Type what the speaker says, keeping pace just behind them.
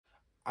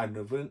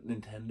another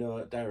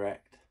Nintendo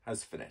Direct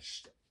has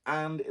finished.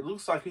 And it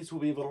looks like this will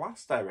be the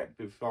last Direct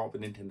before the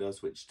Nintendo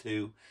Switch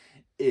 2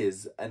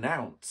 is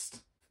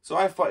announced. So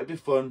I thought it'd be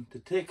fun to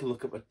take a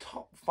look at the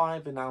top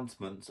 5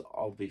 announcements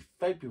of the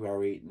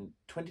February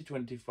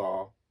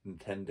 2024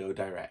 Nintendo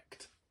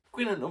Direct.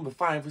 Going at number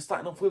 5, we're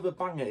starting off with a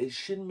banger. It's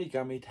Shin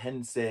Megami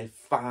Tensei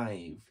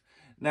 5.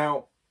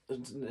 Now,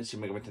 Shin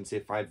Megami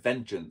Tensei 5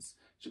 Vengeance.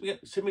 Shin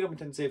Megami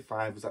Tensei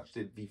 5 was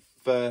actually the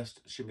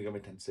first Shin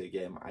Megami Tensei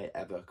game I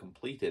ever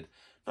completed.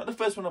 Not the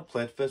first one I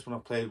played. First one I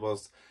played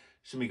was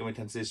Shin Megami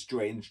Tensei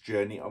Strange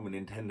Journey on the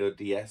Nintendo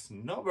DS.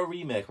 Not the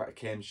remake that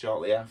came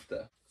shortly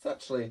after. It's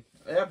actually,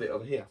 I have it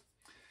over here.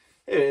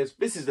 Here it is.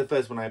 This is the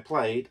first one I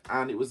played,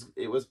 and it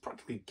was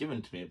practically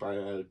given to me by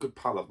a good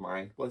pal of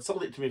mine. Well, he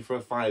sold it to me for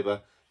a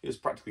 £5. He was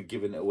practically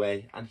giving it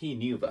away, and he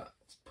knew that.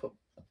 Let's put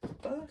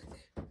it back.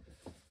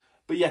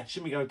 But yeah,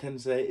 Shin Megami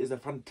Tensei is a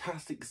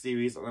fantastic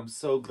series, and I'm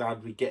so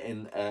glad we're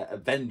getting a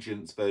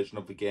Vengeance version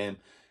of the game,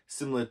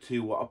 similar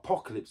to what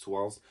Apocalypse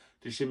was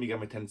to Shin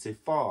Megami Tensei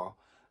 4.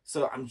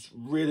 So I'm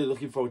really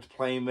looking forward to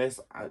playing this.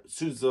 As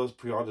soon as those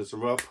pre-orders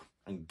are up,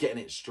 I'm getting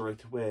it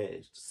straight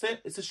away.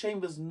 It's a shame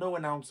there's no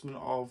announcement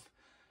of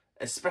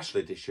a special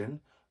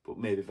edition, but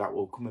maybe that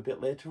will come a bit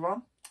later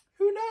on.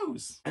 Who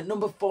knows? At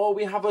number 4,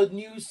 we have a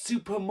new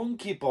Super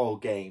Monkey Ball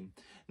game.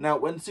 Now,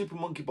 when Super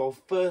Monkey Ball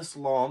first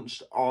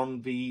launched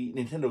on the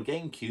Nintendo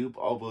GameCube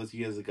all those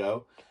years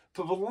ago,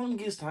 for the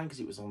longest time, because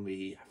it was on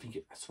the,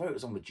 I swear it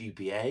was on the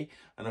GBA,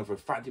 and for a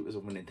fact it was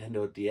on the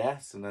Nintendo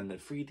DS, and then the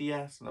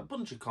 3DS, and a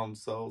bunch of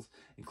consoles,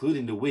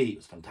 including the Wii. It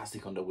was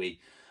fantastic on the Wii.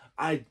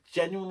 I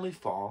genuinely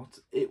thought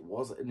it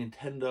was a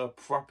Nintendo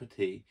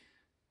property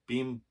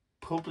being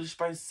published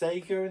by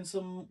Sega in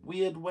some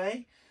weird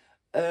way.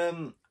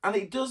 And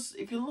it does,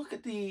 if you look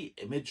at the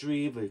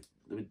imagery,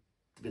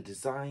 the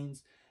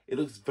designs, it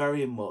looks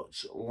very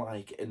much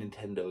like a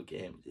Nintendo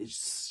game. It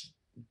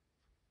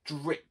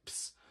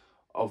drips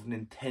of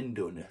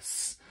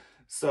Nintendo-ness.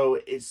 So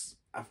it's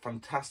a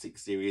fantastic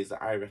series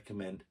that I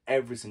recommend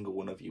every single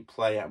one of you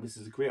play, and this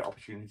is a great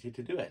opportunity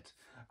to do it.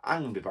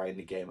 I'm going to be buying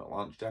the game at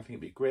launch. I think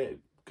it'd be a great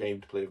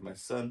game to play with my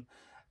son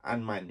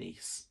and my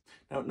niece.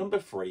 Now, at number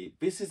 3,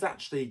 this is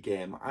actually a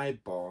game I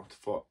bought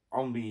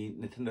on the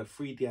Nintendo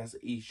 3DS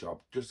eShop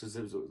just as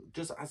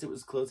it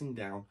was closing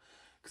down,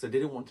 because I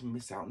didn't want to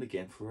miss out on the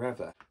game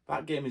forever.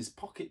 That game is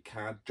Pocket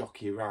Card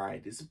Jockey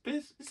Ride. It's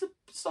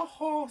a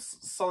horse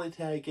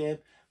solitaire game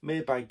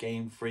made by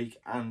Game Freak,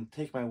 and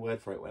take my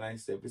word for it when I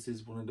say this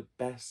is one of the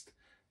best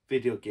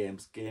video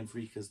games Game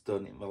Freak has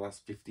done in the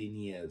last 15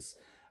 years.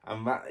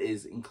 And that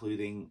is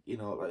including, you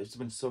know, there's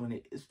been so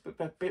many, it's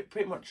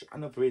pretty much, I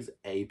know there is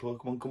a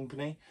Pokemon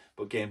company,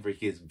 but Game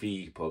Freak is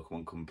the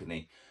Pokemon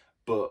company.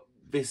 But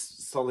this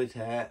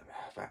solitaire,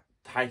 that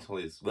title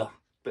is, well,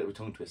 a bit of a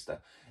tongue twister.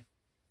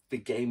 The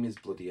game is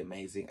bloody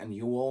amazing, and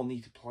you all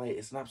need to play it.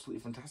 It's an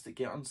absolutely fantastic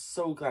game. I'm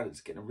so glad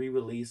it's getting a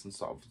re-release and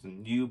sort of a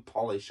new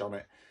polish on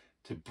it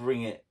to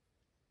bring it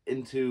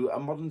into a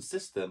modern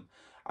system.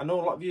 I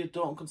know a lot of you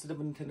don't consider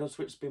the Nintendo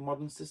Switch to be a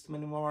modern system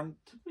anymore, and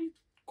to be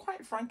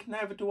quite frank,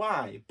 neither do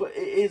I. But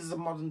it is a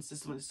modern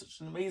system. It's such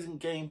an amazing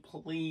game.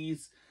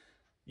 Please,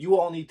 you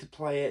all need to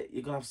play it.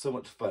 You're going to have so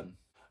much fun.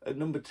 At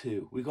number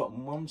 2, we got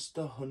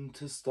Monster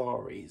Hunter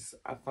Stories,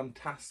 a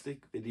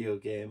fantastic video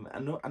game,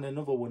 and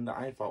another one that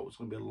I thought was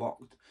going to be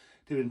locked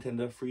to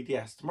Nintendo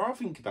 3DS. The more I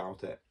think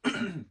about it,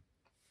 the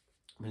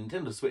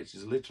Nintendo Switch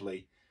is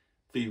literally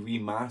the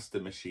remaster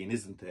machine,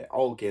 isn't it?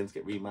 All games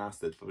get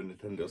remastered for the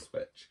Nintendo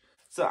Switch.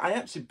 So I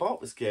actually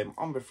bought this game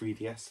on the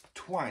 3DS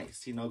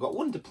twice. You know, I got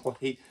one to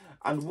play,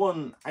 and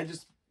one,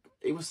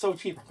 it was so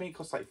cheap. I think it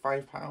cost like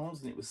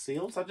 £5 and it was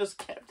sealed, so I just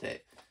kept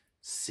it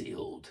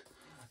sealed.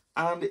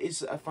 And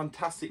it's a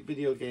fantastic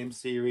video game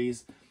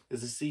series.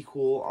 There's a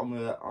sequel on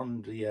the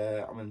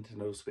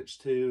Nintendo Switch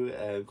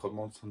 2 called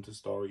Monster Hunter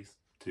Stories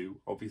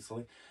 2,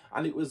 obviously.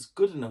 And it was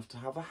good enough to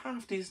have a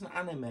half-decent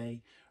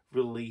anime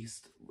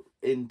released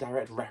in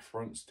direct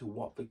reference to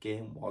what the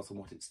game was and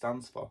what it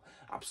stands for.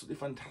 Absolutely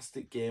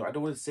fantastic game. I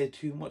don't want to say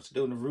too much, I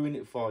don't want to ruin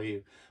it for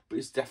you, but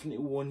it's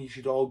definitely one you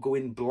should all go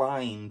in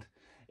blind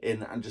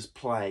in and just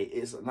play.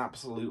 It's an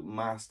absolute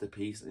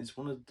masterpiece, and it's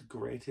one of the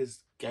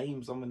greatest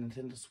games on the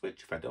Nintendo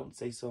Switch, if I don't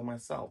say so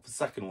myself. The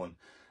second one,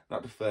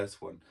 not the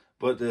first one,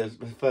 but the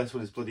first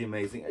one is bloody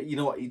amazing. You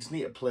know what, you just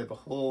need to play the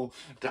whole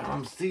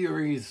damn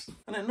series.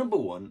 And at number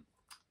 1,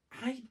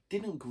 I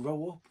didn't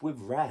grow up with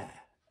Rare.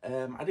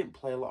 I didn't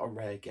play a lot of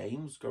Rare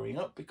games growing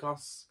up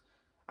because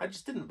I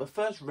just didn't. The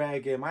first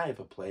Rare game I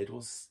ever played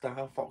was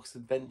Star Fox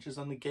Adventures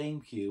on the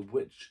GameCube,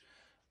 which,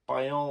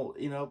 by all,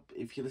 you know,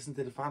 if you listen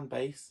to the fan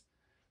base,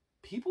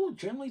 people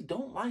generally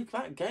don't like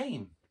that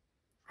game.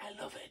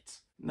 I love it.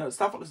 No,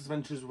 Star Fox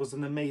Adventures was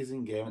an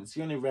amazing game. It's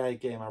the only Rare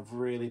game I've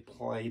really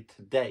played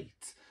to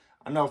date.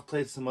 I know I've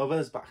played some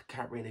others, but I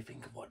can't really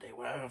think of what they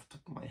were off the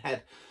top of my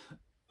head.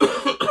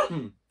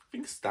 I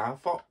think Star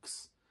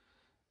Fox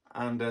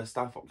and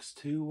Star Fox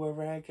 2 were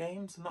Rare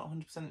games. I'm not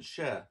 100%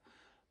 sure.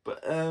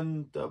 But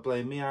don't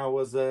blame me. I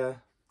wasn't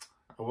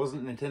a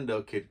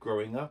Nintendo kid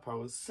growing up. I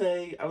was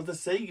a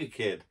Sega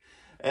kid.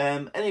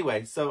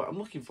 Anyway, so I'm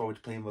looking forward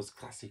to playing those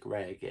classic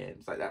Rare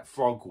games, like that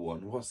Frog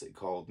one. What's it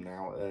called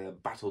now?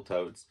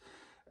 Battletoads.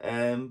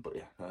 But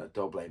yeah,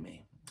 don't blame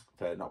me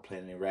for not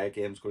playing any Rare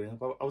games growing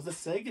up. I was a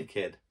Sega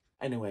kid.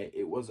 Anyway,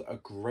 it was a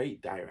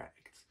great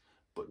Direct,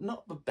 but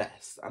not the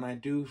best. And I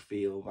do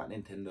feel that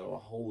Nintendo are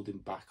holding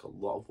back a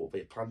lot of what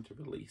they plan to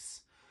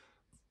release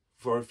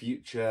for a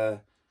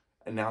future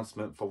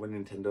announcement for the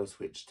Nintendo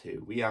Switch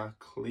 2. We are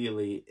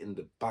clearly in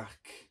the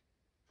back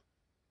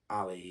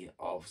alley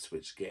of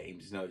Switch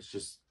games. You know, it's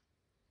just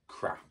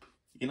crap.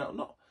 You know,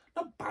 not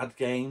bad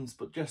games,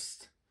 but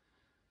just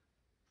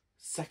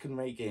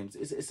second-rate games.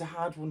 It's a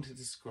hard one to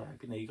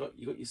describe. You know, you got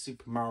your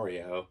Super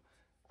Mario,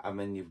 and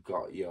then you've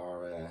got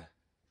your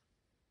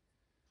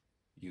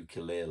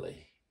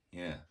ukulele.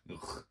 Yeah.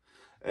 Ugh.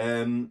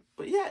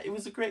 But yeah, it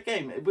was a great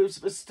game.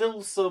 There's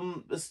still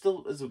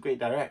a great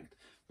Direct.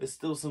 There's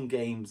still some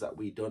games that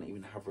we don't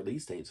even have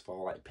release dates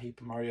for, like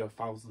Paper Mario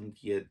Thousand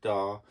Year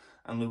Door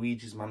and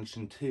Luigi's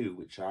Mansion 2,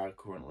 which are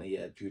currently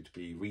due to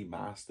be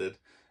remastered.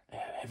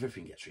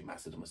 Everything gets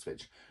remastered on the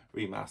Switch,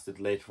 remastered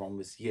later on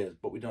this year,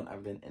 but we don't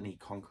have any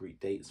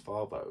concrete dates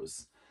for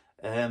those.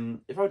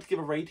 If I were to give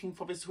a rating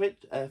for this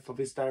Switch, for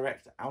this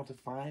Direct out of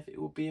 5, it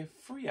would be a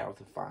 3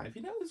 out of 5.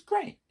 You know, it was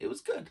great. It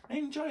was good. I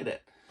enjoyed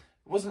it.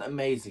 It wasn't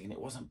amazing and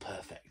it wasn't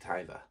perfect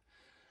either.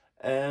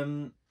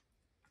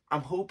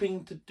 I'm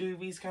hoping to do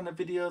these kind of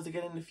videos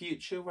again in the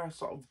future, where I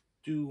sort of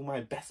do my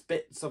best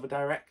bits of a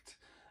Direct,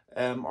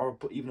 or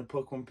even a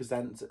Pokemon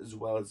Presents, as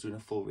well as doing a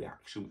full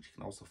reaction, which you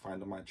can also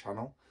find on my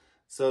channel.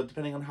 So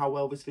depending on how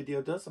well this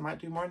video does, I might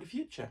do more in the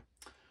future.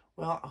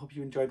 Well, I hope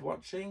you enjoyed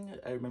watching.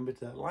 Remember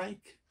to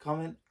like,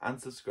 comment and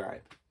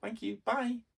subscribe. Thank you. Bye.